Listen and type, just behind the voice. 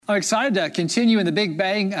I'm excited to continue in the Big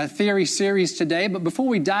Bang Theory series today, but before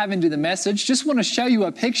we dive into the message, just want to show you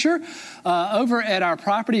a picture over at our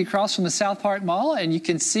property across from the South Park Mall, and you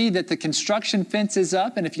can see that the construction fence is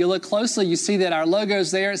up, and if you look closely, you see that our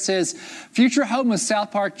logo's there. It says, Future Home of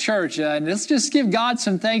South Park Church, and let's just give God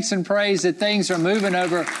some thanks and praise that things are moving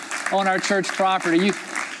over on our church property. You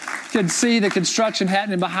can see the construction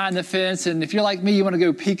happening behind the fence, and if you're like me, you want to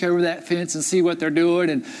go peek over that fence and see what they're doing.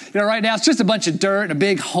 And right now it's just a bunch of dirt and a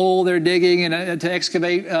big hole they're digging and to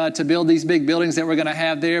excavate to build these big buildings that we're going to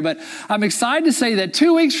have there. But I'm excited to say that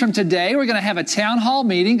 2 weeks from today, we're going to have a town hall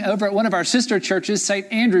meeting over at one of our sister churches, St.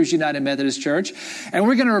 Andrew's United Methodist Church, and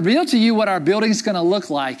we're going to reveal to you what our building's going to look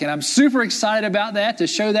like. And I'm super excited about that, to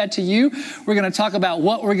show that to you. We're going to talk about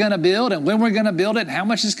what we're going to build and when we're going to build it and how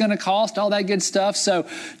much it's going to cost, all that good stuff. So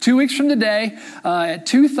 2 weeks from today at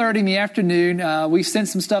 2:30 in the afternoon, we sent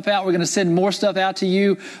some stuff out. We're going to send more stuff out to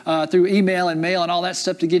you through email and mail and all that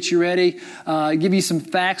stuff to get you ready, give you some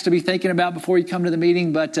facts to be thinking about before you come to the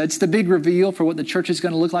meeting. But it's the big reveal for what the church is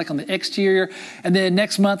going to look like on the exterior. And then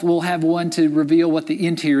next month, we'll have one to reveal what the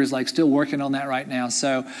interior is like. Still working on that right now.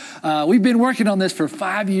 So we've been working on this for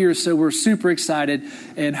 5 years, so we're super excited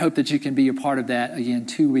and hope that you can be a part of that again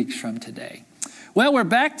 2 weeks from today. Well, we're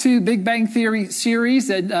back to Big Bang Theory series,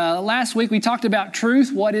 and last week we talked about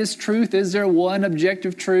truth. What is truth? Is there one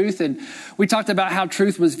objective truth? And we talked about how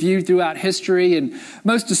truth was viewed throughout history, and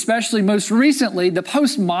most recently, the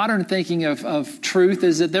postmodern thinking of truth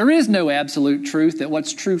is that there is no absolute truth, that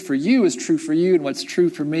what's true for you is true for you, and what's true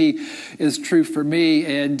for me is true for me.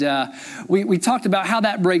 And we talked about how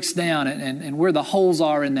that breaks down and where the holes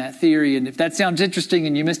are in that theory. And if that sounds interesting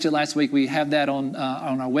and you missed it last week, we have that on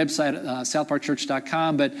our website, southparkchurch.com.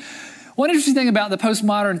 But one interesting thing about the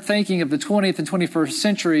postmodern thinking of the 20th and 21st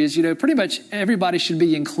century is, pretty much everybody should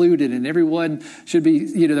be included and everyone should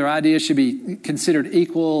be, their ideas should be considered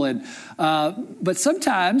equal. And but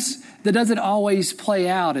sometimes that doesn't always play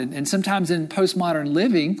out. And sometimes in postmodern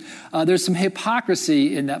living, there's some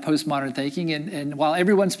hypocrisy in that postmodern thinking. And while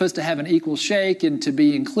everyone's supposed to have an equal shake and to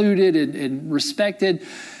be included and respected,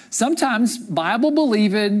 sometimes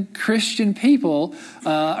Bible-believing Christian people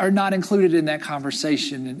are not included in that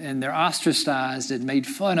conversation, and they're ostracized and made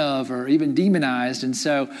fun of or even demonized. And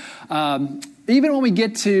so even when we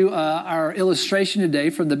get to our illustration today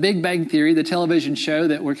from the Big Bang Theory, the television show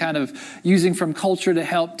that we're kind of using from culture to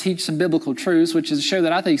help teach some biblical truths, which is a show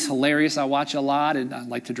that I think is hilarious. I watch a lot, and I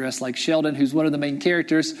like to dress like Sheldon, who's one of the main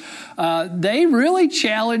characters. They really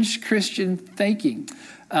challenge Christian thinking.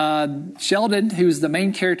 Sheldon, who's the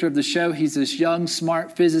main character of the show, he's this young,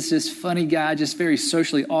 smart physicist, funny guy, just very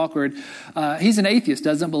socially awkward. He's an atheist,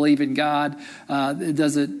 doesn't believe in God,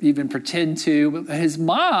 doesn't even pretend to. But his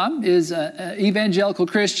mom is an evangelical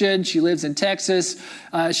Christian. She lives in Texas.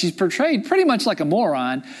 She's portrayed pretty much like a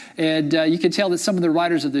moron. And you can tell that some of the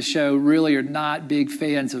writers of the show really are not big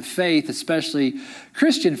fans of faith, especially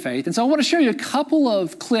Christian faith. And so I want to show you a couple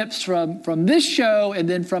of clips from this show and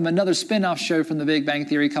then from another spin-off show from the Big Bang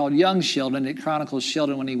Theory called Young Sheldon. It chronicles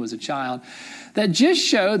Sheldon when he was a child, that just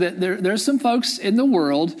show that there's some folks in the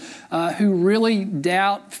world who really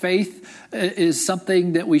doubt faith is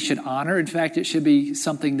something that we should honor. In fact, it should be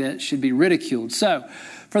something that should be ridiculed. So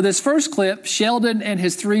for this first clip, Sheldon and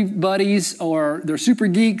his three buddies they're super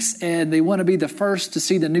geeks, and they want to be the first to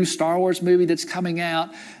see the new Star Wars movie that's coming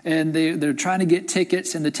out, and they're trying to get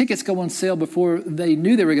tickets, and the tickets go on sale before they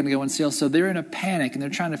knew they were going to go on sale, so they're in a panic, and they're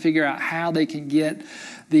trying to figure out how they can get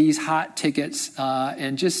these hot tickets,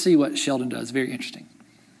 and just see what Sheldon does. Very interesting.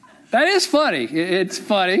 That is funny. It's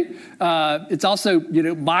funny. It's also,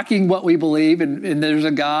 mocking what we believe, and there's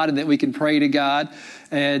a God, and that we can pray to God.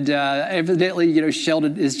 And evidently,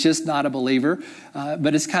 Sheldon is just not a believer.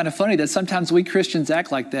 But it's kind of funny that sometimes we Christians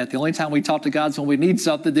act like that. The only time we talk to God is when we need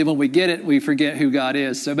something. Then when we get it, we forget who God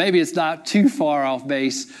is. So maybe it's not too far off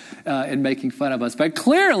base in making fun of us. But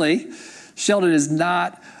clearly, Sheldon is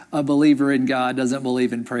not a believer in God, doesn't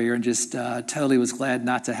believe in prayer, and just totally was glad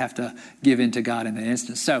not to have to give in to God in that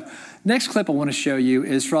instance. So next clip I want to show you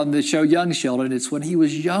is from the show Young Sheldon. It's when he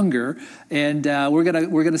was younger, and we're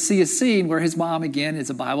gonna see a scene where his mom, again, is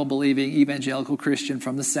a Bible-believing evangelical Christian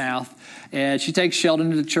from the South, and she takes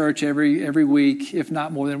Sheldon to church every week, if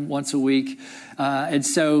not more than once a week. And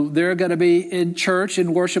so they're going to be in church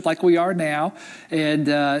and worship like we are now.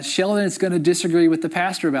 And Sheldon is going to disagree with the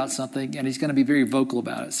pastor about something, and he's going to be very vocal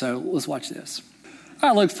about it. So let's watch this.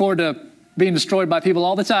 I look forward to being destroyed by people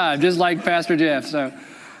all the time, just like Pastor Jeff. So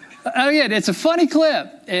again, it's a funny clip.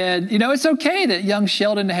 And, it's okay that young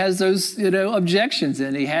Sheldon has those, objections,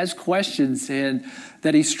 and he has questions, and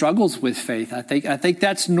that he struggles with faith. I think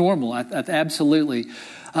that's normal. Absolutely.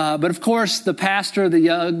 But of course, the pastor,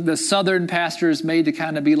 the Southern pastor, is made to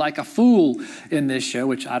kind of be like a fool in this show,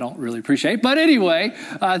 which I don't really appreciate. But anyway,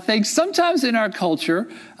 I think sometimes in our culture,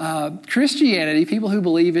 Christianity, people who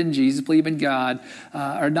believe in Jesus, believe in God,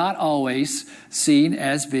 are not always seen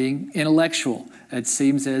as being intellectual. It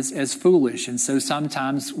seems as foolish. And so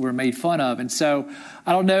sometimes we're made fun of. And so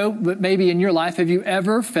I don't know, but maybe in your life, have you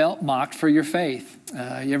ever felt mocked for your faith?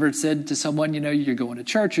 You ever said to someone, you're going to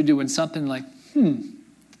church, you're doing something like,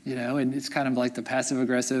 and it's kind of like the passive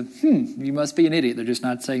aggressive, you must be an idiot. They're just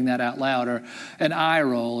not saying that out loud, or an eye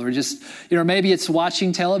roll, or just, maybe it's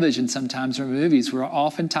watching television sometimes or movies where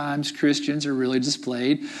oftentimes Christians are really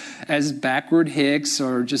displayed as backward hicks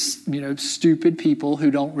or just, stupid people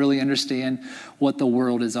who don't really understand what the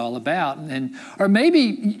world is all about. Or maybe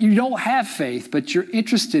you don't have faith, but you're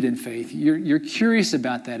interested in faith. You're curious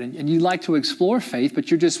about that, and you like to explore faith, but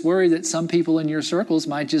you're just worried that some people in your circles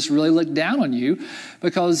might just really look down on you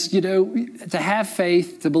because, to have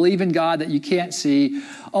faith, to believe in God that you can't see,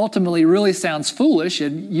 ultimately really sounds foolish,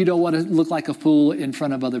 and you don't want to look like a fool in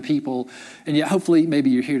front of other people. And yet, hopefully, maybe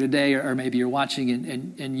you're here today, or maybe you're watching,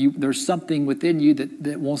 and there's something within you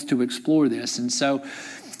that wants to explore this. And so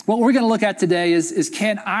what we're going to look at today is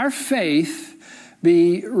can our faith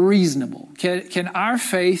be reasonable? Can our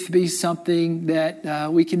faith be something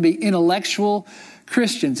that we can be intellectual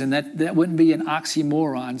Christians, and that wouldn't be an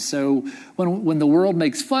oxymoron? So when the world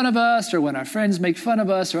makes fun of us, or when our friends make fun of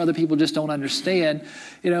us, or other people just don't understand,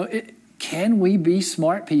 can we be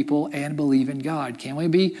smart people and believe in God? Can we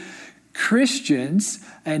be Christians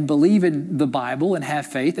and believe in the Bible and have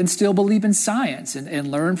faith and still believe in science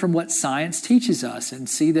and learn from what science teaches us and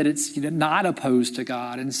see that it's not opposed to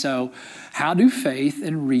God? And so how do faith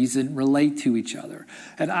and reason relate to each other?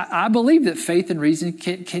 And I believe that faith and reason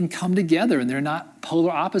can come together, and they're not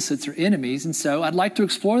polar opposites or enemies. And so I'd like to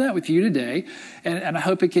explore that with you today. And I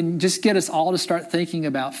hope it can just get us all to start thinking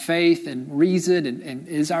about faith and reason. And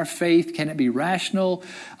is our faith, can it be rational?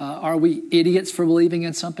 Are we idiots for believing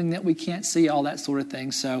in something that we can't see? All that sort of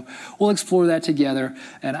thing. So we'll explore that together.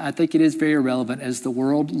 And I think it is very relevant as the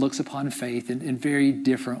world looks upon faith in very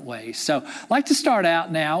different ways. So I'd like to start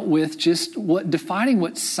out now with just defining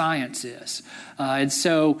what science is. And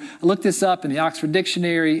so I looked this up in the Oxford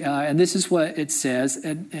Dictionary, and this is what it says,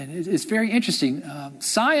 and it's very interesting.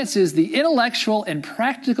 Science is the intellectual and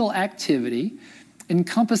practical activity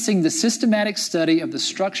encompassing the systematic study of the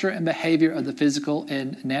structure and behavior of the physical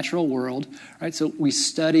and natural world. Right? So we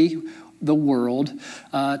study the world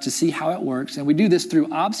to see how it works, and we do this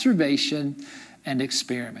through observation and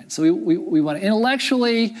experiment. So we want to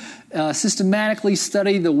intellectually, systematically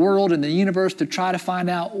study the world and the universe to try to find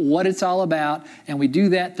out what it's all about, and we do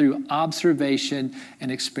that through observation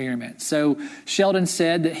and experiment. So Sheldon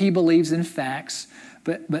said that he believes in facts,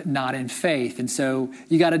 but not in faith. And so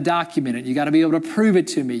you got to document it. You got to be able to prove it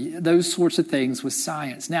to me. Those sorts of things with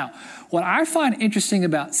science. Now, what I find interesting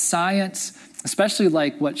about science, especially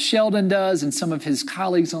like what Sheldon does and some of his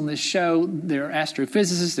colleagues on this show, they're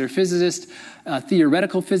astrophysicists, they're physicists,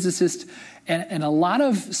 theoretical physicists, and a lot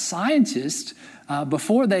of scientists,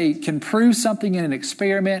 before they can prove something in an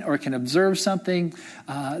experiment or can observe something,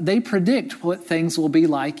 they predict what things will be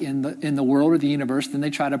like in the world or the universe, then they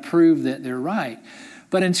try to prove that they're right.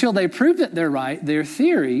 But until they prove that they're right, their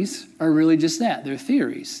theories are really just that. They're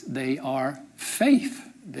theories. They are faith.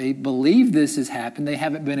 They believe this has happened. They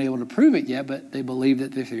haven't been able to prove it yet, but they believe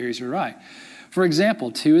that their theories are right. For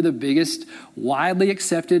example, two of the biggest widely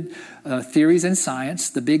accepted theories in science,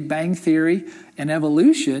 the Big Bang Theory and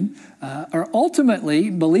evolution, are ultimately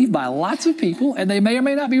believed by lots of people, and they may or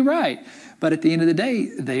may not be right. But at the end of the day,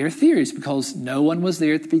 they are theories because no one was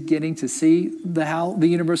there at the beginning to see how the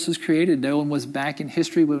universe was created. No one was back in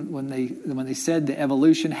history when they said the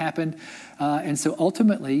evolution happened. And so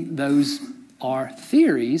ultimately, those are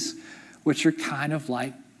theories, which are kind of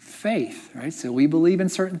like faith, right? So we believe in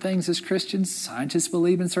certain things as Christians. Scientists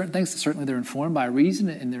believe in certain things. Certainly they're informed by reason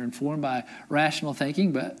and they're informed by rational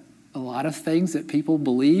thinking, but a lot of things that people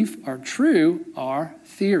believe are true are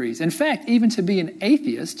theories. In fact, even to be an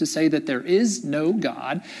atheist, to say that there is no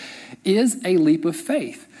God, is a leap of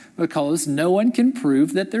faith because no one can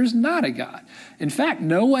prove that there's not a God. In fact,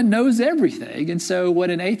 no one knows everything. And so when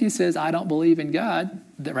an atheist says, I don't believe in God,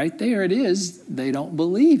 right there it is, they don't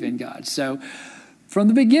believe in God. So from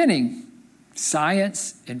the beginning,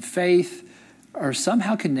 science and faith are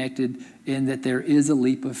somehow connected in that there is a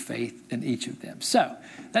leap of faith in each of them. So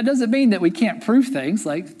that doesn't mean that we can't prove things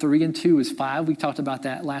like 3 and 2 is 5. We talked about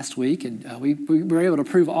that last week, and we were able to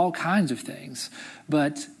prove all kinds of things.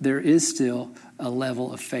 But there is still a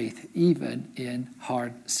level of faith, even in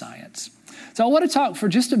hard science. So I want to talk for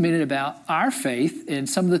just a minute about our faith and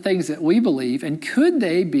some of the things that we believe, and could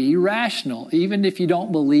they be rational? Even if you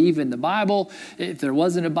don't believe in the Bible, if there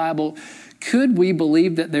wasn't a Bible, could we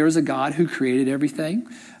believe that there is a God who created everything?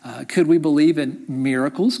 Could we believe in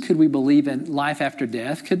miracles? Could we believe in life after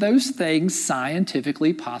death? Could those things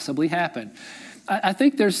scientifically possibly happen? I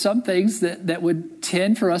think there's some things that would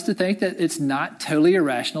tend for us to think that it's not totally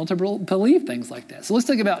irrational to believe things like that. So let's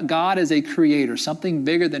think about God as a creator, something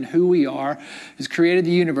bigger than who we are, who's created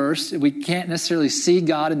the universe. We can't necessarily see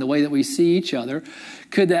God in the way that we see each other.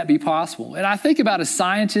 Could that be possible? And I think about a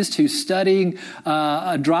scientist who's studying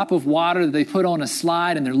a drop of water that they put on a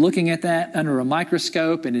slide, and they're looking at that under a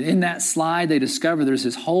microscope. And in that slide, they discover there's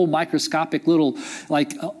this whole microscopic little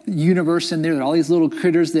universe in there. There are all these little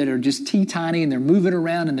critters that are just teeny-tiny, and they're moving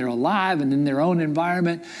around, and they're alive and in their own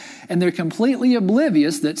environment. And they're completely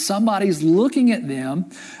oblivious that somebody's looking at them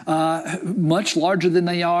much larger than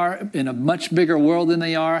they are, in a much bigger world than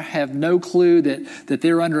they are, have no clue that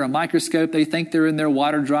they're under a microscope. They think they're in their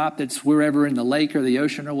water drop that's wherever in the lake or the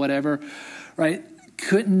ocean or whatever, right?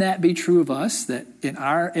 Couldn't that be true of us, that in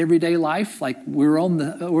our everyday life, like we're on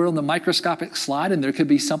the microscopic slide, and there could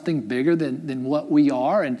be something bigger than what we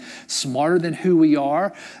are and smarter than who we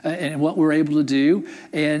are and what we're able to do,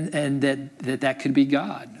 and that could be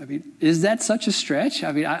God? I mean, is that such a stretch?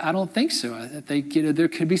 I mean, I don't think so. I think there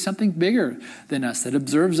could be something bigger than us that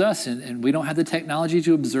observes us, and we don't have the technology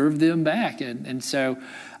to observe them back. And so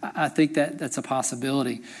I think that's a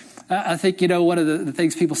possibility. I think, one of the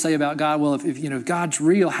things people say about God, well, if God's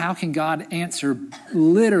real, how can God answer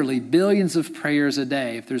literally billions of prayers a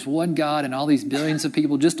day? If there's one God and all these billions of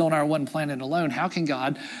people just on our one planet alone, how can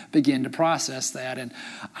God begin to process that? And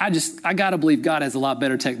I got to believe God has a lot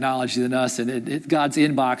better technology than us. And God's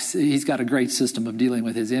inbox, he's got a great system of dealing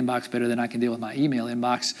with his inbox better than I can deal with my email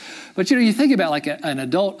inbox. But, you think about like an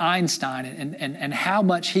adult Einstein and how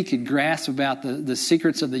much he could grasp about the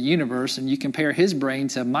secrets of the universe, and you compare his brain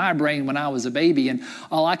to my brain when I was a baby, and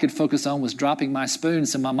all I could focus on was dropping my spoon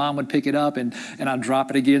so my mom would pick it up and I'd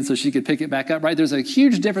drop it again so she could pick it back up, right? There's a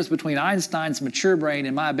huge difference between Einstein's mature brain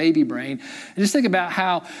and my baby brain. And just think about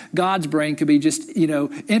how God's brain could be just,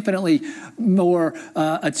 infinitely more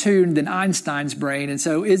attuned than Einstein's brain. And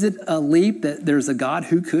so is it a leap that there's a God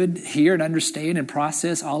who could hear and understand and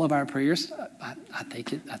process all of our prayers? I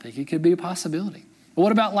think it could be a possibility. But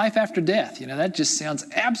what about life after death? That just sounds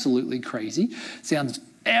absolutely crazy. Sounds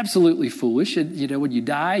absolutely foolish. And, when you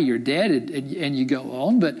die, you're dead and you go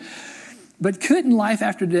on. But couldn't life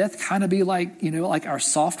after death kind of be like, like our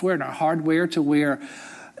software and our hardware, to where,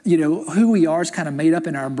 who we are is kind of made up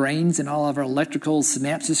in our brains and all of our electrical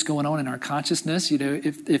synapses going on in our consciousness?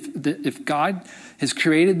 If God has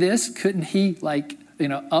created this, couldn't he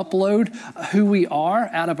upload who we are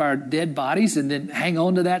out of our dead bodies and then hang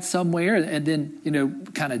on to that somewhere and then,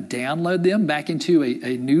 kind of download them back into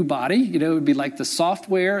a new body? It would be like the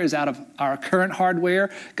software is out of our current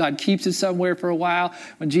hardware. God keeps it somewhere for a while.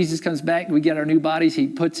 When Jesus comes back, we get our new bodies. He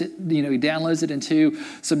puts it, he downloads it into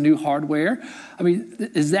some new hardware. I mean,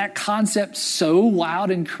 is that concept so wild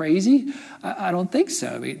and crazy? I don't think so.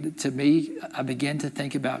 I mean, to me, I begin to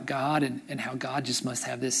think about God and how God just must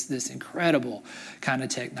have this incredible kind of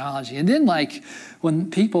technology. And then,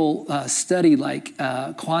 when people study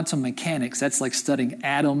quantum mechanics, that's like studying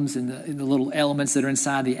atoms and the little elements that are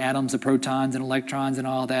inside the atoms, the protons and electrons and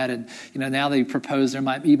all that. And now they propose there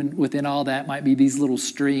might, even within all that, might be these little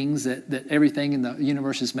strings that everything in the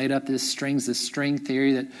universe is made up. This string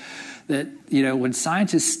theory that when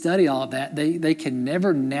scientists study all of that, they can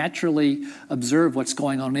never naturally observe what's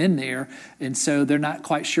going on in there, and so they're not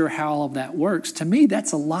quite sure how all of that works. To me,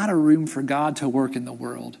 that's a lot of room for God to work in the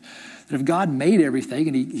world. That if God made everything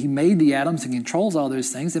and he made the atoms and controls all those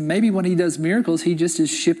things, then maybe when he does miracles, he just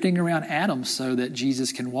is shifting around atoms so that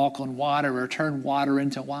Jesus can walk on water or turn water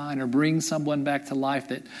into wine or bring someone back to life,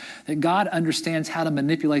 that God understands how to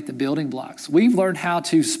manipulate the building blocks. We've learned how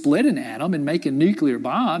to split an atom and make a nuclear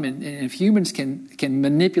bomb, and if humans can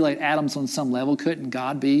manipulate atoms on some level, couldn't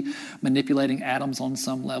God be manipulating atoms on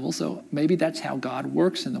some level? So maybe that's how God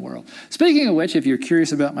works in the world. Speaking of which, if you're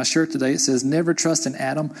curious about my shirt today, it says, "Never trust an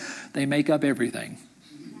atom. They make up everything."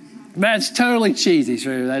 That's totally cheesy.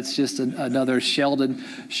 Sure, that's just another Sheldon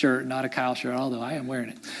shirt, not a Kyle shirt, although I am wearing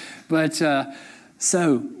it. But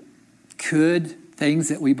so could things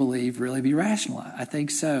that we believe really be rational? I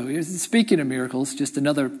think so. Speaking of miracles, just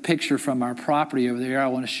another picture from our property over there. I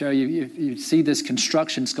want to show you. If you see this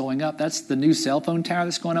construction's going up, that's the new cell phone tower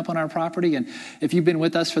that's going up on our property. And if you've been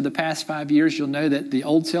with us for the past 5 years, you'll know that the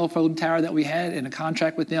old cell phone tower that we had in a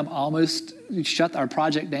contract with them almost shut our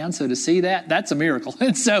project down. So to see that, that's a miracle.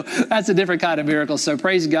 And so that's a different kind of miracle. So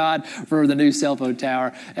praise God for the new cell phone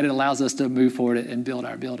tower, and it allows us to move forward and build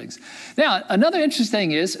our buildings. Now, another interesting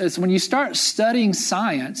thing is when you start studying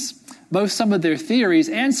science, both some of their theories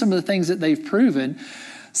and some of the things that they've proven,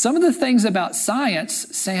 some of the things about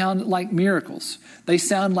science sound like miracles. They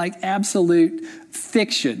sound like absolute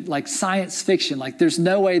fiction, like science fiction, like there's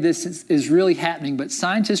no way this is really happening, but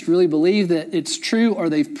scientists really believe that it's true, or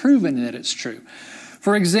they've proven that it's true.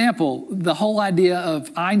 For example, the whole idea of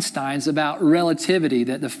Einstein's about relativity,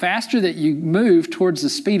 that the faster that you move towards the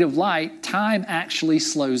speed of light, time actually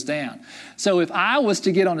slows down. So if I was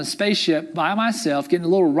to get on a spaceship by myself, get in a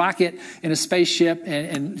little rocket in a spaceship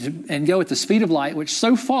and go at the speed of light, which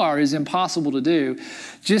so far is impossible to do,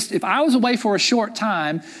 just if I was away for a short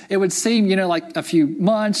time, it would seem, like a few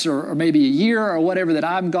months or maybe a year or whatever that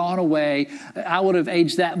I'm gone away. I would have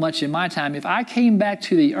aged that much in my time. If I came back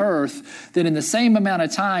to the earth, then in the same amount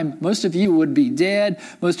of time, most of you would be dead.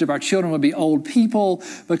 Most of our children would be old people,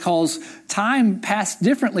 because time passed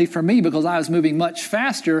differently for me because I was moving much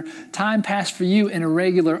faster. Time passed for you in a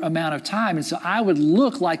regular amount of time. And so I would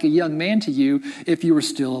look like a young man to you if you were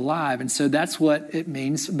still alive. And so that's what it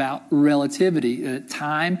means about relativity.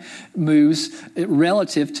 Time moves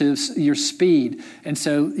relative to your speed. And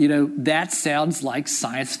so, that sounds like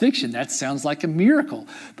science fiction. That sounds like a miracle.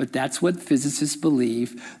 But that's what physicists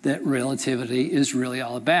believe that relativity is really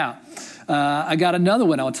all about. I got another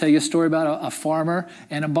one. I'll tell you a story about a farmer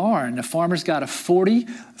and a barn. The farmer's got a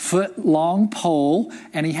 40-foot-long pole,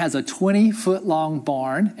 and he has a 20-foot-long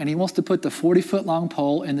barn, and he wants to put the 40-foot-long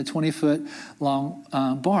pole in the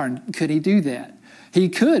 20-foot-long barn. Could he do that? He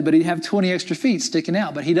could, but he'd have 20 extra feet sticking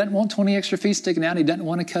out. But he doesn't want 20 extra feet sticking out. He doesn't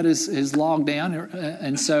want to cut his log down.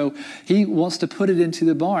 And so he wants to put it into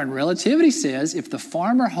the barn. Relativity says if the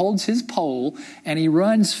farmer holds his pole and he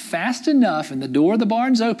runs fast enough and the door of the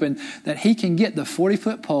barn's open, that he can get the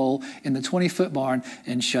 40-foot pole in the 20-foot barn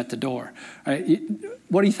and shut the door. All right?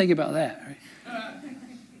 What do you think about that?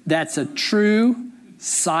 That's a true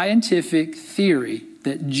scientific theory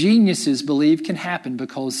that geniuses believe can happen,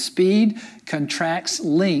 because speed contracts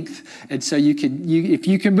length. And so if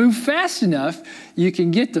you can move fast enough, you can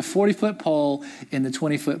get the 40-foot pole in the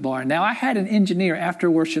 20-foot barn. Now, I had an engineer after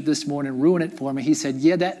worship this morning ruin it for me. He said,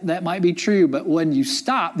 yeah, that might be true, but when you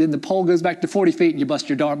stop, then the pole goes back to 40 feet and you bust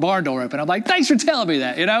your barn door open. I'm like, thanks for telling me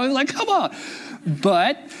that. Like, come on.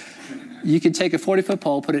 But you can take a 40-foot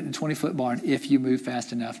pole, put it in a 20-foot barn if you move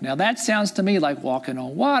fast enough. Now, that sounds to me like walking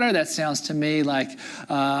on water. That sounds to me like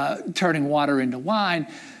turning water into wine.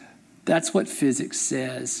 That's what physics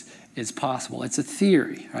says is possible. It's a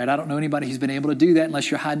theory, right? I don't know anybody who's been able to do that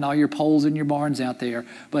unless you're hiding all your poles in your barns out there.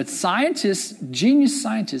 But genius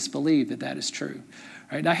scientists believe that that is true.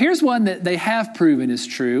 Right, now, here's one that they have proven is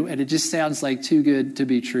true, and it just sounds like too good to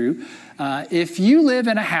be true. If you live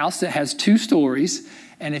in a house that has 2 stories,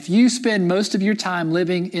 and if you spend most of your time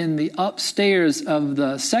living in the upstairs of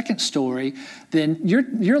the second story, then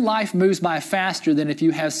your life moves by faster than if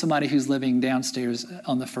you have somebody who's living downstairs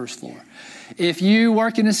on the first floor. If you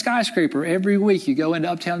work in a skyscraper every week, you go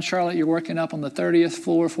into uptown Charlotte, you're working up on the 30th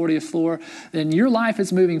floor, 40th floor, then your life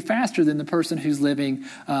is moving faster than the person who's living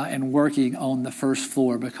and working on the first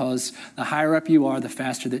floor, because the higher up you are, the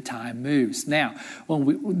faster that time moves. Now,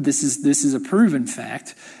 this is a proven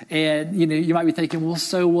fact, and you might be thinking, well,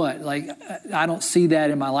 so what? Like, I don't see that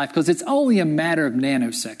in my life, because it's only a matter of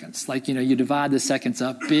nanoseconds. Like, you divide the seconds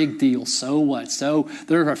up, big deal. So what? So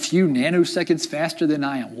there are a few nanoseconds faster than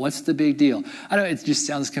I am. What's the big deal? I know it just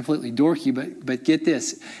sounds completely dorky, but get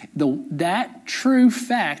this. That true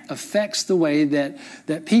fact affects the way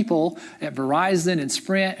that people at Verizon and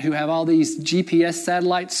Sprint, who have all these GPS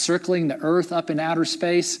satellites circling the Earth up in outer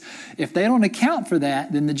space, if they don't account for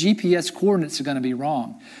that, then the GPS coordinates are going to be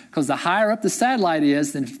wrong. Because the higher up the satellite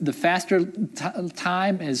is, then the faster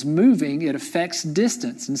time is moving, it affects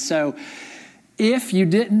distance. And so if you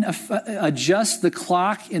didn't adjust the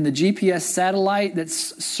clock in the GPS satellite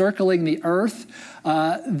that's circling the Earth,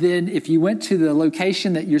 then if you went to the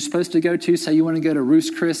location that you're supposed to go to, say you want to go to Ruth's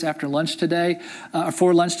Chris after lunch today, or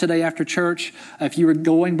for lunch today after church, if you were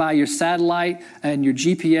going by your satellite and your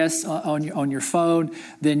GPS on your phone,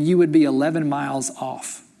 then you would be 11 miles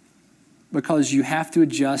off, because you have to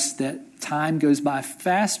adjust that time goes by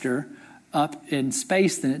faster up in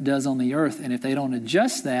space than it does on the Earth. And if they don't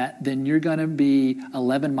adjust that, then you're going to be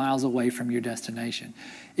 11 miles away from your destination.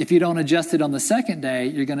 If you don't adjust it on the second day,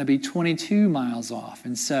 you're going to be 22 miles off.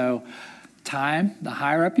 And so time, the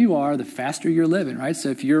higher up you are, the faster you're living, right? So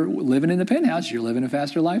if you're living in the penthouse, you're living a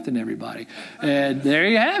faster life than everybody. And there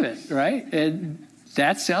you have it, right? And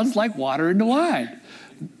that sounds like water into wine.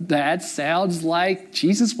 that sounds like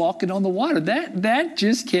Jesus walking on the water. That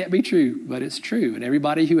just can't be true, but it's true. And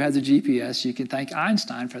everybody who has a GPS, you can thank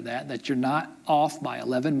Einstein for that you're not off by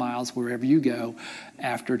 11 miles wherever you go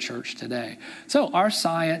after church today. So are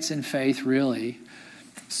science and faith really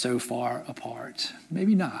so far apart?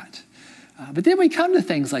 Maybe not. But then we come to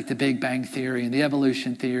things like the Big Bang Theory and the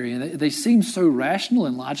evolution theory, and they seem so rational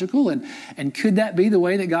and logical. And could that be the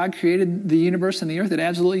way that God created the universe and the earth? It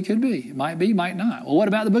absolutely could be. It might be, might not. Well, what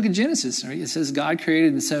about the book of Genesis? It says God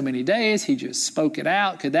created in so many days. He just spoke it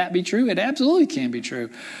out. Could that be true? It absolutely can be true.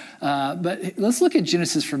 But let's look at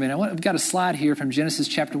Genesis for a minute. I've got a slide here from Genesis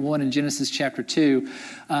chapter 1 and Genesis chapter 2.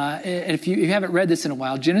 And if you haven't read this in a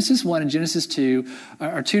while, Genesis 1 and Genesis 2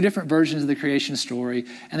 are two different versions of the creation story.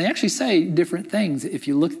 And they actually say different things if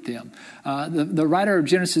you look at them. The writer of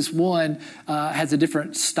Genesis 1 has a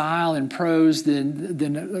different style and prose than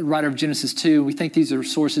the writer of Genesis 2. We think these are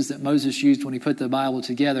sources that Moses used when he put the Bible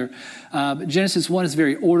together. But Genesis 1 is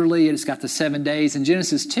very orderly, and it's got the 7 days. And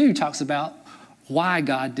Genesis 2 talks about why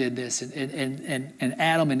God did this and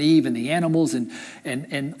Adam and Eve and the animals and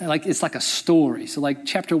like it's like a story. So like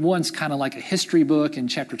chapter 1's kind of like a history book, and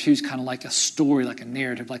chapter 2 is kind of like a story, like a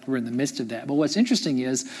narrative, like we're in the midst of that. But what's interesting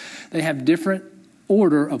is they have different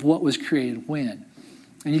order of what was created when.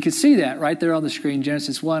 And you can see that right there on the screen.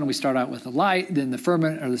 Genesis 1, we start out with the light, then the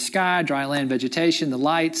firmament or the sky, dry land, vegetation, the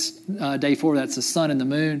lights. Day 4, that's the sun and the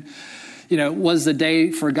moon. Was the day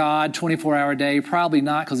for God 24-hour day? Probably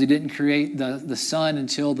not, because he didn't create the sun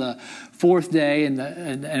until the 4th day, and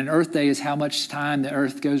an earth day is how much time the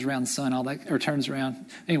earth goes around the sun, all that, or turns around.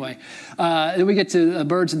 Anyway, then we get to the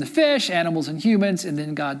birds and the fish, animals and humans, and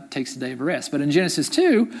then God takes the day of rest. But in Genesis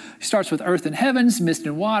 2, he starts with earth and heavens, mist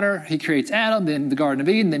and water. He creates Adam, then the Garden of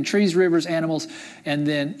Eden, then trees, rivers, animals, and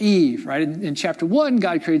then Eve, right? In chapter 1,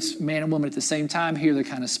 God creates man and woman at the same time. Here they're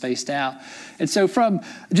kind of spaced out. And so from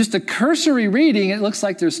just a cursory reading, it looks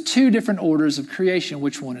like there's two different orders of creation.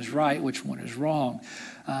 Which one is right? Which one is wrong?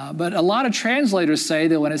 But a lot of translators say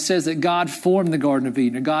that when it says that God formed the Garden of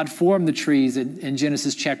Eden, or God formed the trees in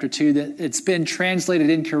Genesis chapter 2, that it's been translated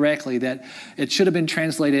incorrectly, that it should have been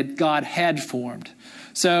translated God had formed.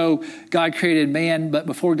 So God created man, but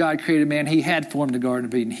before God created man, he had formed the Garden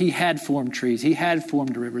of Eden. He had formed trees. He had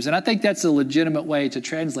formed rivers. And I think that's a legitimate way to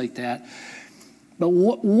translate that. But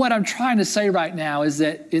what I'm trying to say right now is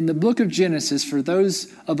that in the book of Genesis, for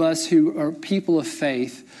those of us who are people of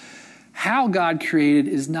faith, how God created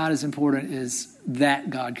is not as important as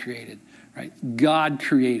that God created, right? God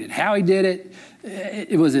created. How he did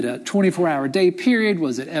it, was it a 24-hour day period?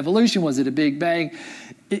 Was it evolution? Was it a Big Bang?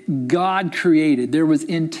 God created. There was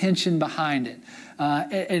intention behind it.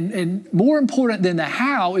 And more important than the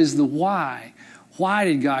how is the why. Why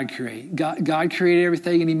did God create? God created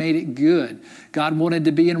everything and he made it good. God wanted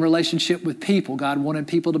to be in relationship with people. God wanted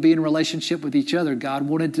people to be in relationship with each other. God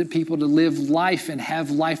wanted people to live life and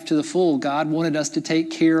have life to the full. God wanted us to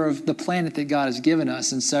take care of the planet that God has given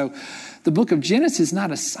us. And so the book of Genesis is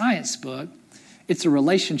not a science book. It's a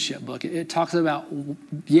relationship book. It talks about,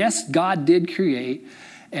 yes, God did create,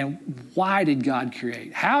 and why did God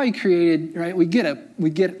create? How he created, right? We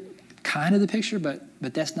get kind of the picture, but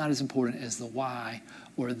that's not as important as the why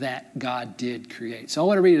or that God did create. So I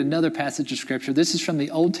want to read another passage of Scripture. This is from the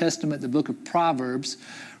Old Testament, the book of Proverbs.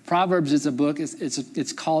 Proverbs is a book,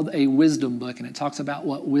 it's called a wisdom book, and it talks about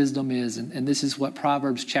what wisdom is. And this is what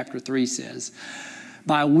Proverbs chapter 3 says.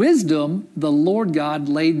 By wisdom, the Lord God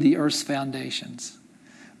laid the earth's foundations.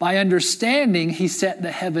 By understanding, he set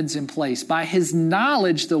the heavens in place. By his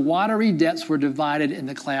knowledge, the watery depths were divided and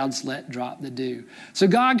the clouds let drop the dew. So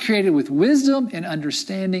God created with wisdom and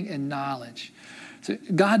understanding and knowledge. So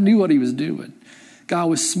God knew what he was doing. God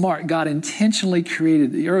was smart. God intentionally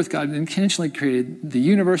created the earth. God intentionally created the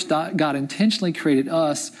universe. God intentionally created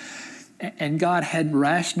us. And God had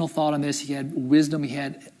rational thought on this. He had wisdom. He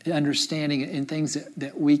had understanding in things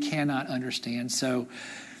that we cannot understand. So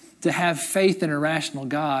to have faith in a rational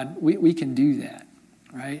God, we can do that,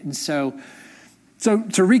 right? And so to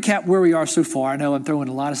recap where we are so far, I know I'm throwing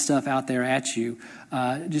a lot of stuff out there at you.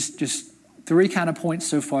 Just three kind of points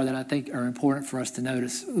so far that I think are important for us to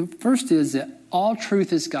notice. The first is that all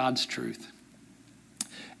truth is God's truth.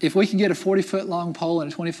 If we can get a 40-foot long pole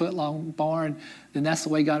and a 20-foot long barn, then that's the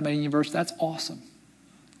way God made the universe. That's awesome.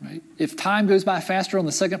 Right? If time goes by faster on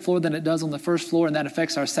the second floor than it does on the first floor, and that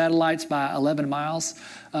affects our satellites by 11 miles,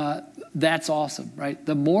 that's awesome, right?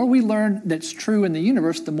 The more we learn that's true in the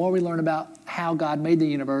universe, the more we learn about how God made the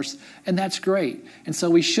universe, and that's great. And so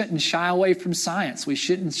we shouldn't shy away from science. We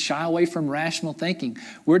shouldn't shy away from rational thinking.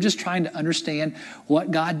 We're just trying to understand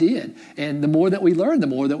what God did. And the more that we learn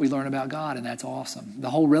about God, and that's awesome. The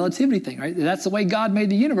whole relativity thing, right? That's the way God made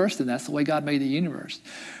the universe, then that's the way God made the universe.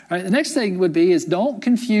 All right, the next thing would be is don't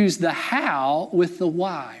confuse the how with the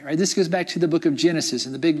why, right? This goes back to the book of Genesis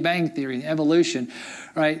and the Big Bang Theory and evolution,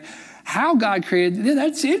 right? How God created,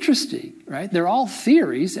 that's interesting, right? They're all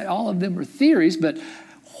theories. All of them are theories, but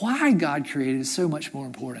why God created is so much more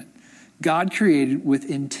important. God created with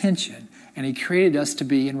intention, and he created us to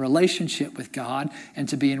be in relationship with God and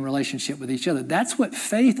to be in relationship with each other. That's what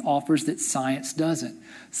faith offers that science doesn't.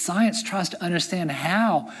 Science tries to understand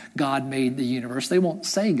how God made the universe. They won't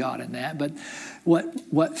say God in that, but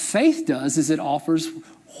what faith does is it offers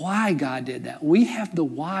why God did that. We have the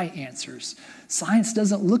why answers. Science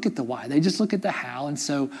doesn't look at the why. They just look at the how. And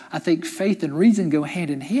so I think faith and reason go hand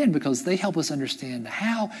in hand because they help us understand the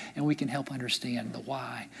how, and we can help understand the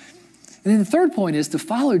why. And then the third point is to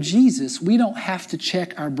follow Jesus, we don't have to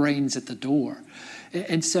check our brains at the door.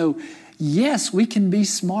 And so, yes, we can be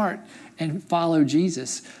smart and follow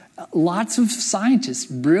Jesus. Lots of scientists,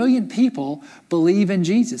 brilliant people, believe in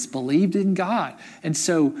Jesus, believed in God. And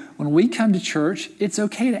so when we come to church, it's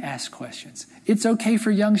okay to ask questions. It's okay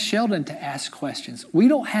for young Sheldon to ask questions. We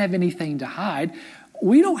don't have anything to hide.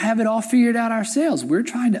 We don't have it all figured out ourselves. We're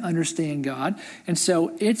trying to understand God. And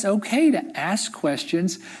so it's okay to ask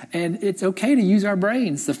questions, and it's okay to use our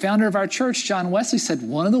brains. The founder of our church, John Wesley, said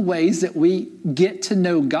one of the ways that we get to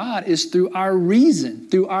know God is through our reason,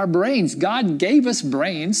 through our brains. God gave us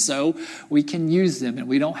brains so we can use them, and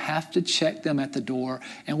we don't have to check them at the door.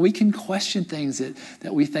 And we can question things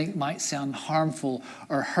that we think might sound harmful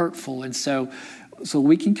or hurtful. And so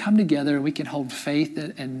we can come together and we can hold faith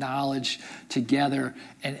and knowledge together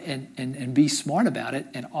and be smart about it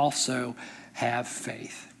and also have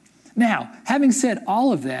faith. Now, having said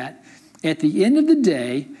all of that, at the end of the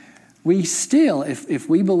day, we still, if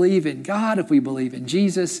we believe in God, if we believe in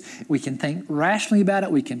Jesus, we can think rationally about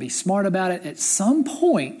it, we can be smart about it. At some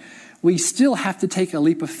point, we still have to take a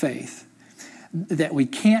leap of faith that we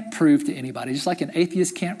can't prove to anybody. Just like an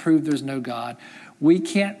atheist can't prove there's no God, we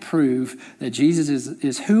can't prove that Jesus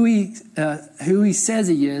is who he says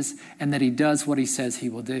he is and that he does what he says he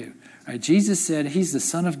will do. Right? Jesus said he's the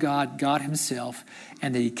Son of God, God himself,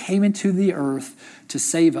 and that he came into the earth to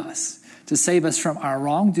save us from our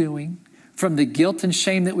wrongdoing, from the guilt and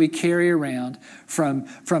shame that we carry around,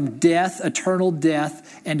 from death, eternal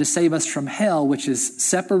death, and to save us from hell, which is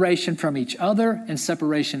separation from each other and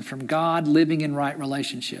separation from God, living in right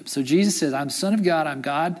relationship. So Jesus says, I'm Son of God, I'm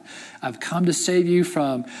God. I've come to save you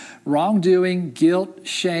from wrongdoing, guilt,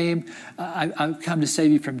 shame. I've come to save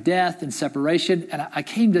you from death and separation. And I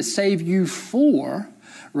came to save you for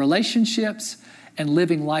relationships and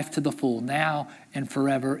living life to the full now and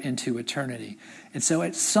forever into eternity. And so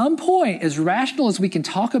at some point, as rational as we can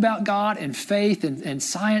talk about God and faith and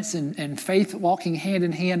science and faith walking hand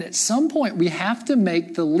in hand, at some point we have to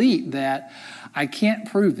make the leap that I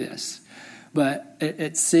can't prove this, but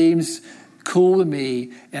it seems cool to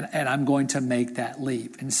me, and I'm going to make that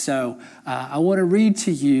leap. And so I want to read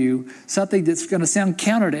to you something that's going to sound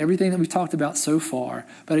counter to everything that we've talked about so far,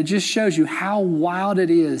 but it just shows you how wild it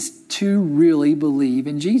is to really believe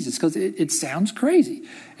in Jesus, because it sounds crazy.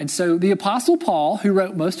 And so the Apostle Paul, who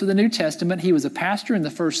wrote most of the New Testament, he was a pastor in the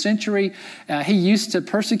first century. He used to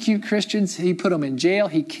persecute Christians. He put them in jail.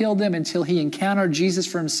 He killed them until he encountered Jesus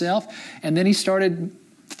for himself, and then he started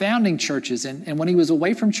founding churches. And when he was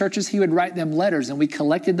away from churches, he would write them letters, and we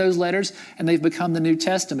collected those letters, and they've become the New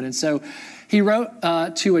Testament. And so he wrote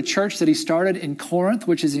to a church that he started in Corinth,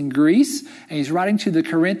 which is in Greece, and he's writing to the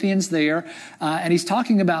Corinthians there, and he's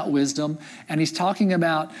talking about wisdom, and he's talking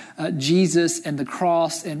about Jesus and the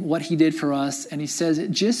cross and what he did for us, and he says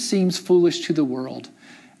it just seems foolish to the world,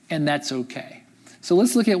 and that's okay. So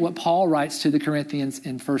let's look at what Paul writes to the Corinthians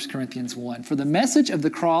in 1 Corinthians 1. For the message of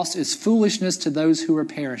the cross is foolishness to those who are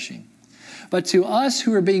perishing. But to us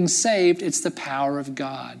who are being saved, it's the power of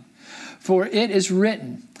God. For it is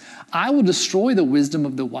written, I will destroy the wisdom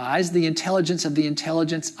of the wise, the intelligence of the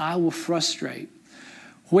intelligent I will frustrate.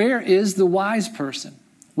 Where is the wise person?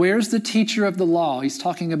 Where's the teacher of the law? He's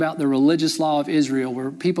talking about the religious law of Israel,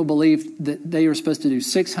 where people believed that they were supposed to do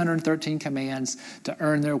 613 commands to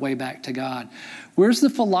earn their way back to God. Where's the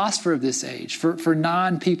philosopher of this age? For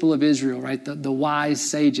non-people of Israel, right? The wise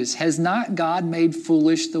sages. Has not God made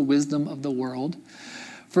foolish the wisdom of the world?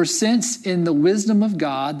 For since in the wisdom of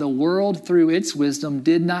God, the world through its wisdom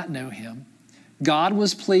did not know him, God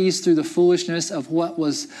was pleased through the foolishness of what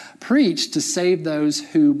was preached to save those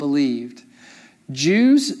who believed.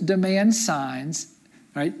 Jews demand signs,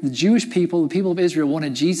 right? The Jewish people, the people of Israel,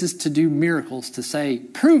 wanted Jesus to do miracles to say,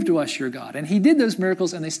 prove to us your God. And he did those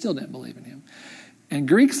miracles, and they still didn't believe in him. And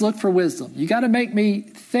Greeks look for wisdom. You got to make me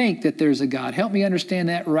think that there's a God. Help me understand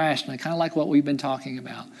that rationally, kind of like what we've been talking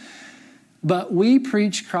about. But we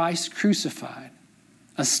preach Christ crucified,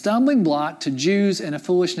 a stumbling block to Jews and a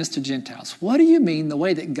foolishness to Gentiles. What do you mean the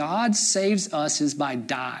way that God saves us is by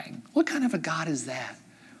dying? What kind of a God is that?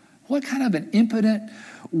 What kind of an impotent,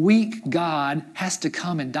 weak God has to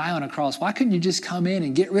come and die on a cross? Why couldn't you just come in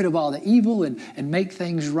and get rid of all the evil and make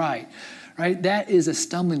things right? Right? That is a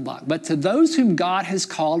stumbling block. But to those whom God has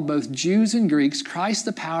called, both Jews and Greeks, Christ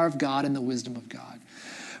the power of God and the wisdom of God.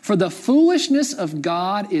 For the foolishness of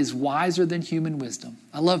God is wiser than human wisdom.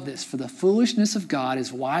 I love this. For the foolishness of God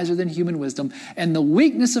is wiser than human wisdom, and the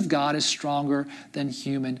weakness of God is stronger than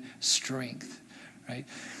human strength. Right?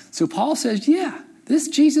 So Paul says, yeah, this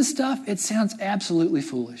Jesus stuff, it sounds absolutely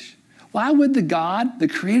foolish. Why would the God, the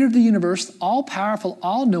creator of the universe, all-powerful,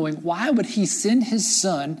 all-knowing, why would he send his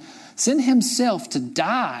son, send himself to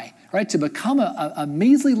die, right? To become a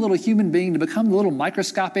measly little human being, to become the little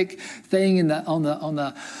microscopic thing on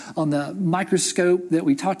the microscope that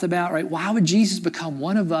we talked about, right? Why would Jesus become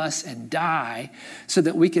one of us and die so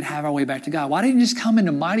that we could have our way back to God? Why didn't he just come in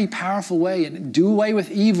a mighty, powerful way and do away with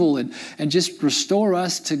evil and just restore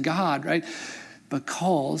us to God, right?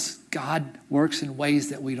 Because God works in ways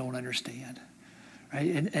that we don't understand.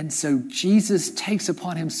 Right? And so Jesus takes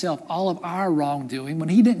upon himself all of our wrongdoing when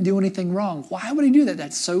he didn't do anything wrong. Why would he do that?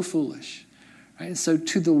 That's so foolish. Right? And so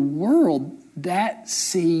to the world, that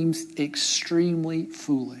seems extremely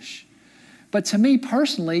foolish. But to me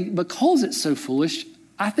personally, because it's so foolish,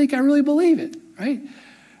 I think I really believe it. Right?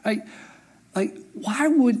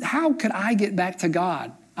 How could I get back to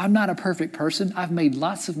God? I'm not a perfect person. I've made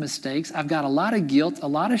lots of mistakes. I've got a lot of guilt, a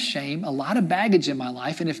lot of shame, a lot of baggage in my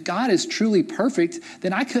life. And if God is truly perfect,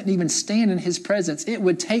 then I couldn't even stand in his presence. It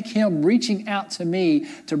would take him reaching out to me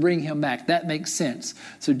to bring him back. That makes sense.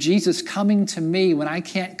 So Jesus coming to me when I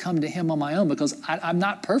can't come to him on my own because I'm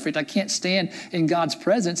not perfect. I can't stand in God's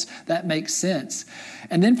presence. That makes sense.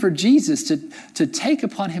 And then for Jesus to take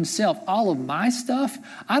upon himself all of my stuff,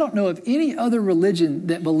 I don't know of any other religion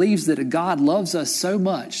that believes that a God loves us so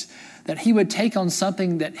much that he would take on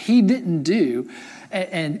something that he didn't do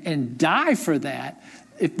and die for that.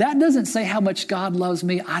 If that doesn't say how much God loves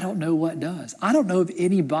me, I don't know what does. I don't know of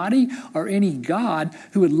anybody or any God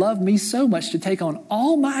who would love me so much to take on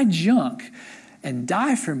all my junk and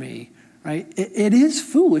die for me, right? It is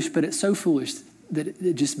foolish, but it's so foolish that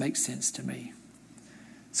it just makes sense to me.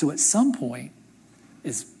 So at some point,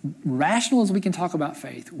 as rational as we can talk about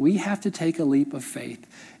faith, we have to take a leap of faith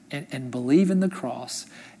and believe in the cross,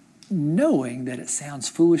 knowing that it sounds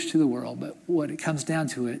foolish to the world, but when it comes down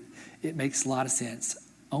to it, it makes a lot of sense.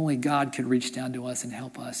 Only God could reach down to us and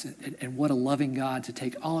help us. And what a loving God to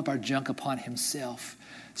take all of our junk upon himself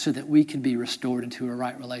so that we can be restored into a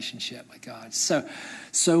right relationship with God.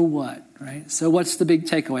 So what, right? So what's the big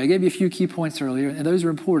takeaway? I gave you a few key points earlier, and those are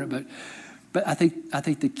important, but I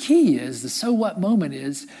think the key is, the so what moment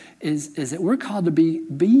is that we're called to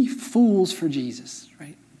be fools for Jesus,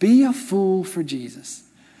 right? Be a fool for Jesus.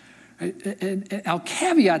 Right? And I'll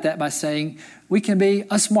caveat that by saying we can be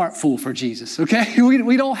a smart fool for Jesus, okay?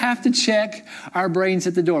 We don't have to check our brains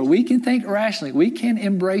at the door. We can think rationally. We can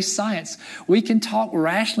embrace science. We can talk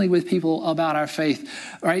rationally with people about our faith,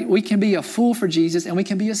 right? We can be a fool for Jesus and we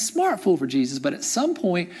can be a smart fool for Jesus, but at some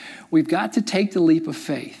point, we've got to take the leap of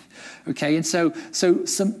faith. Okay, and so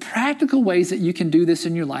some practical ways that you can do this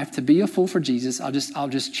in your life to be a fool for Jesus. I'll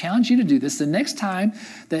just challenge you to do this. The next time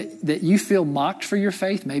that you feel mocked for your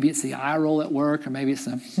faith, maybe it's the eye roll at work, or maybe it's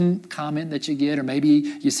a comment that you get, or maybe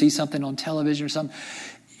you see something on television or something.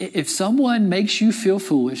 If someone makes you feel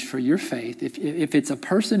foolish for your faith, if it's a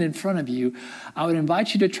person in front of you, I would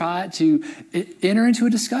invite you to try to enter into a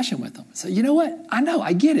discussion with them. So, you know what?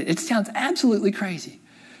 I get it. It sounds absolutely crazy,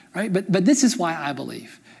 right? But this is why I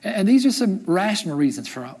believe. And these are some rational reasons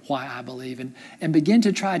for why I believe, and begin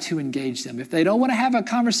to try to engage them. If they don't want to have a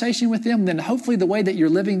conversation with them, then hopefully the way that you're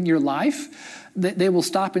living your life, they will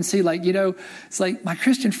stop and see, it's like my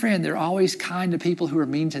Christian friend, they're always kind to people who are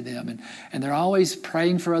mean to them, and they're always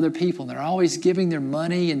praying for other people, and they're always giving their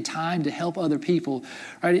money and time to help other people,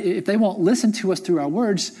 right? If they won't listen to us through our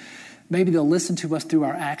words, maybe they'll listen to us through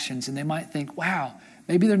our actions, and they might think, wow,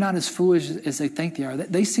 maybe they're not as foolish as they think they are.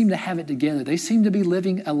 They seem to have it together. They seem to be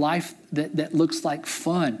living a life that looks like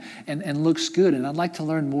fun and looks good. And I'd like to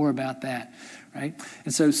learn more about that, right?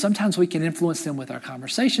 And so sometimes we can influence them with our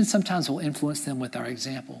conversation. Sometimes we'll influence them with our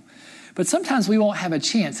example. But sometimes we won't have a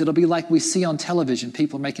chance. It'll be like we see on television.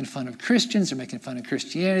 People are making fun of Christians. They're making fun of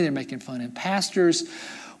Christianity. They're making fun of pastors.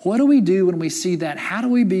 What do we do when we see that? How do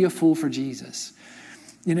we be a fool for Jesus?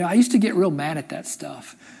 I used to get real mad at that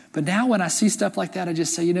stuff. But now when I see stuff like that, I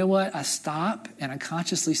just say, you know what? I stop and I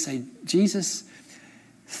consciously say, Jesus,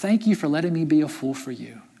 thank you for letting me be a fool for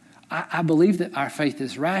you. I believe that our faith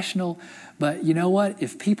is rational, but you know what?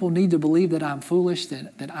 If people need to believe that I'm foolish, then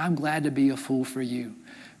I'm glad to be a fool for you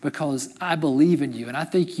because I believe in you and I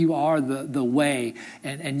think you are the way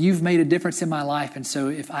and you've made a difference in my life. And so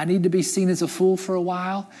if I need to be seen as a fool for a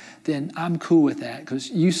while, then I'm cool with that because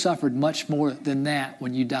you suffered much more than that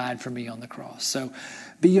when you died for me on the cross. So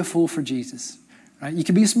be a fool for Jesus, right? You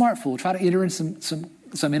can be a smart fool. Try to enter in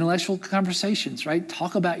some intellectual conversations, right?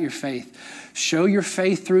 Talk about your faith. Show your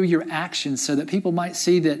faith through your actions so that people might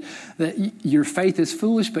see that your faith is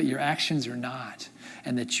foolish, but your actions are not,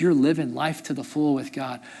 and that you're living life to the full with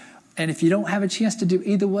God. And if you don't have a chance to do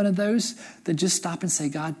either one of those, then just stop and say,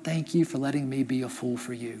 God, thank you for letting me be a fool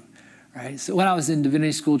for you. Right? So when I was in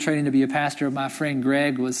divinity school training to be a pastor, my friend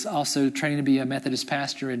Greg was also training to be a Methodist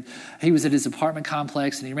pastor, and he was at his apartment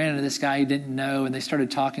complex, and he ran into this guy he didn't know, and they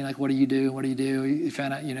started talking like, what do you do? What do you do? He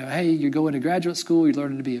found out, hey, you're going to graduate school, you're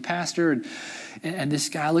learning to be a pastor, and this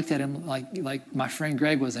guy looked at him like my friend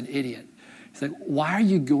Greg was an idiot. He's like, why are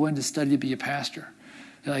you going to study to be a pastor?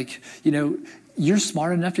 Like, you're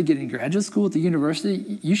smart enough to get in graduate school at the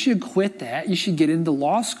university. You should quit that. You should get into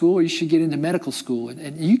law school or you should get into medical school.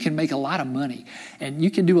 And you can make a lot of money. And you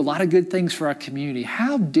can do a lot of good things for our community.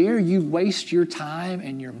 How dare you waste your time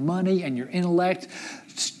and your money and your intellect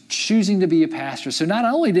choosing to be a pastor? So not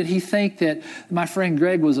only did he think that my friend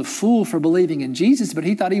Greg was a fool for believing in Jesus, but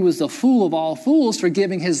he thought he was the fool of all fools for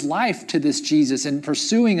giving his life to this Jesus and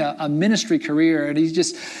pursuing a ministry career. And he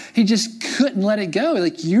just couldn't let it go.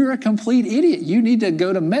 Like, you're a complete idiot. You need to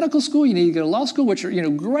go to medical school. You need to go to law school, which are,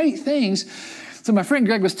 great things. So my friend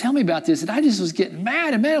Greg was telling me about this, and I just was getting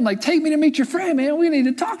mad. And I'm like, take me to meet your friend, man. We need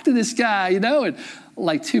to talk to this guy, and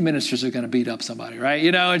like 2 ministers are going to beat up somebody, right?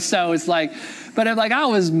 And so it's like, but I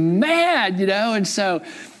was mad, and so,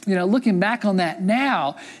 looking back on that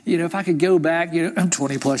now, if I could go back,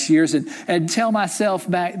 20 plus years and tell myself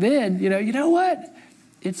back then, you know what?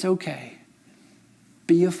 It's okay.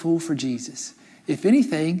 Be a fool for Jesus. If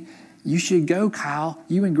anything, you should go, Kyle,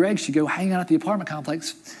 you and Greg should go hang out at the apartment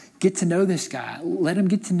complex. Get to know this guy. Let him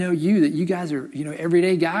get to know you, that you guys are,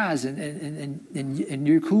 everyday guys and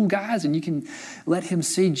you're cool guys, and you can let him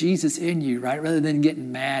see Jesus in you, right? Rather than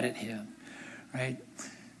getting mad at him, right?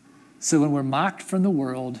 So when we're mocked from the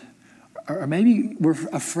world, or maybe we're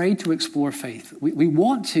afraid to explore faith, we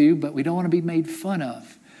want to, but we don't want to be made fun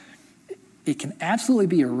of. It can absolutely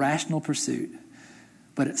be a rational pursuit,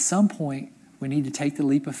 but at some point we need to take the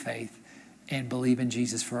leap of faith and believe in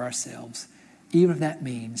Jesus for ourselves. Even if that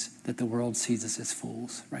means that the world sees us as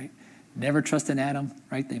fools, right? Never trust an atom,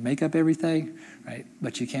 right? They make up everything, right?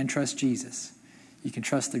 But you can trust Jesus. You can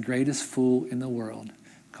trust the greatest fool in the world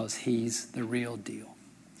because he's the real deal.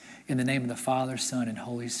 In the name of the Father, Son, and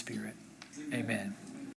Holy Spirit, amen.